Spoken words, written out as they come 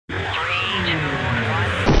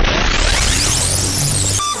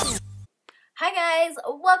guys,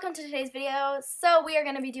 welcome to today's video. So we are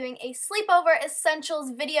going to be doing a Sleepover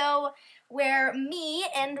Essentials video where me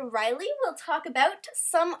and Riley will talk about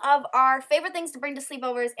some of our favorite things to bring to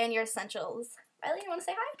sleepovers and your essentials. Riley, you want to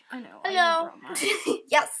say hi? I know. Hello.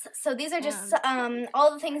 Yes, so these are just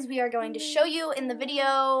all the things we are going to show you in the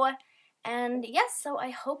video. And yes, so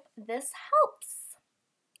I hope this helps.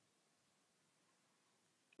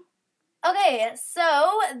 Okay,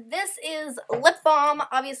 so this is lip balm,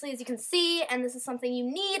 obviously, as you can see, and this is something you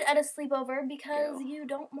need at a sleepover because you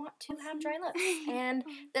don't want to have dry lips. And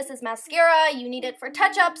this is mascara. You need it for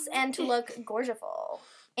touch-ups and to look gorgeous-ful.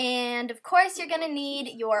 And, of course, you're going to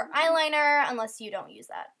need your eyeliner, unless you don't use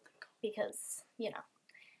that, because, you know.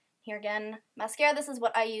 Here again, mascara. This is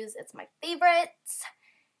what I use. It's my favorite.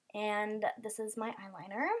 And this is my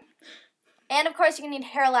eyeliner. And, of course, you're going to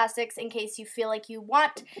need hair elastics in case you feel like you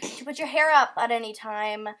want to put your hair up at any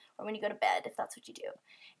time or when you go to bed, if that's what you do.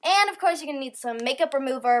 And, of course, you're going to need some makeup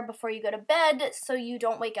remover before you go to bed so you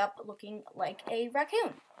don't wake up looking like a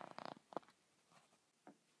raccoon.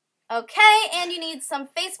 Okay, and you need some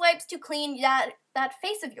face wipes to clean that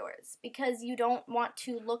face of yours because you don't want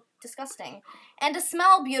to look disgusting. And to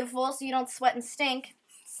smell beautiful so you don't sweat and stink,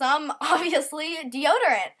 some, obviously,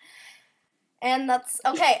 deodorant. And that's,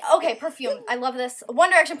 okay, perfume. I love this.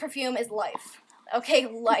 One Direction perfume is life. Okay,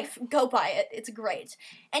 life. Go buy it. It's great.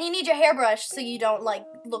 And you need your hairbrush so you don't, like,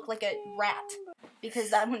 look like a rat.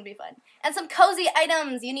 Because that wouldn't be fun. And some cozy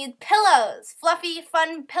items. You need pillows. Fluffy,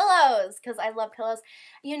 fun pillows. Because I love pillows.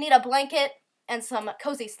 You need a blanket and some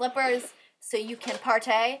cozy slippers so you can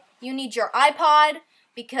partay. You need your iPod.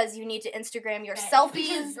 Because you need to Instagram your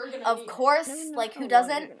selfies, of course, like who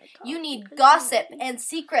doesn't? You need gossip and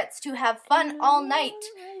secrets to have fun all night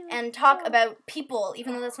and talk about people,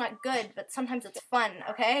 even though that's not good, but sometimes it's fun,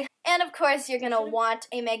 okay? And of course, you're gonna want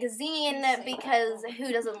a magazine because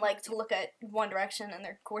who doesn't like to look at One Direction and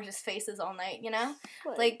their gorgeous faces all night, you know?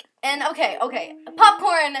 Like, and okay,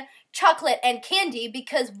 popcorn, chocolate, and candy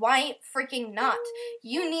because why freaking not?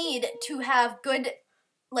 You need to have good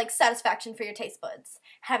satisfaction for your taste buds,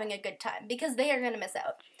 having a good time, because they are going to miss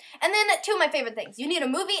out. And then two of my favorite things. You need a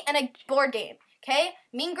movie and a board game, okay?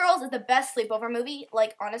 Mean Girls is the best sleepover movie,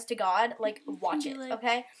 like, honest to God, like, watch it,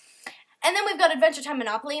 okay? And then we've got Adventure Time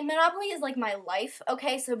Monopoly. Monopoly is, like, my life,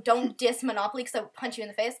 okay? So don't diss Monopoly because I will punch you in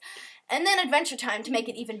the face. And then Adventure Time to make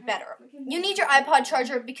it even better. You need your iPod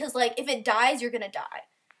charger because, like, if it dies, you're going to die.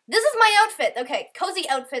 This is my outfit, okay? Cozy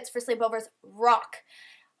outfits for sleepovers rock.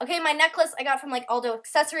 Okay, my necklace I got from, like, Aldo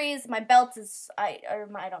Accessories. My belt is, I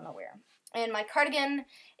don't know where. And my cardigan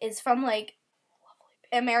is from, like,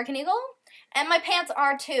 American Eagle. And my pants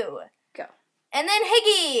are, too. Go. And then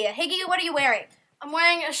Higgy. Higgy, what are you wearing? I'm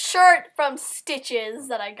wearing a shirt from Stitches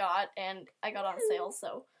that I got, and I got on sale,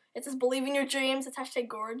 so it says Believe in Your Dreams. It's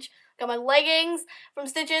 #gorge. Got my leggings from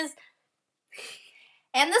Stitches.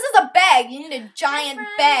 And this is a bag. You need a giant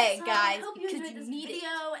bag, guys, I hope you because enjoyed you this need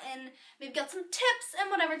video, it. and we've got some tips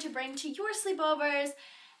and whatever to bring to your sleepovers.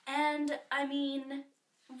 And I mean,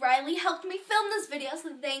 Riley helped me film this video, so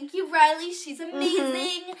thank you, Riley. She's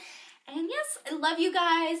amazing. And yes, I love you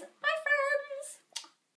guys. Bye.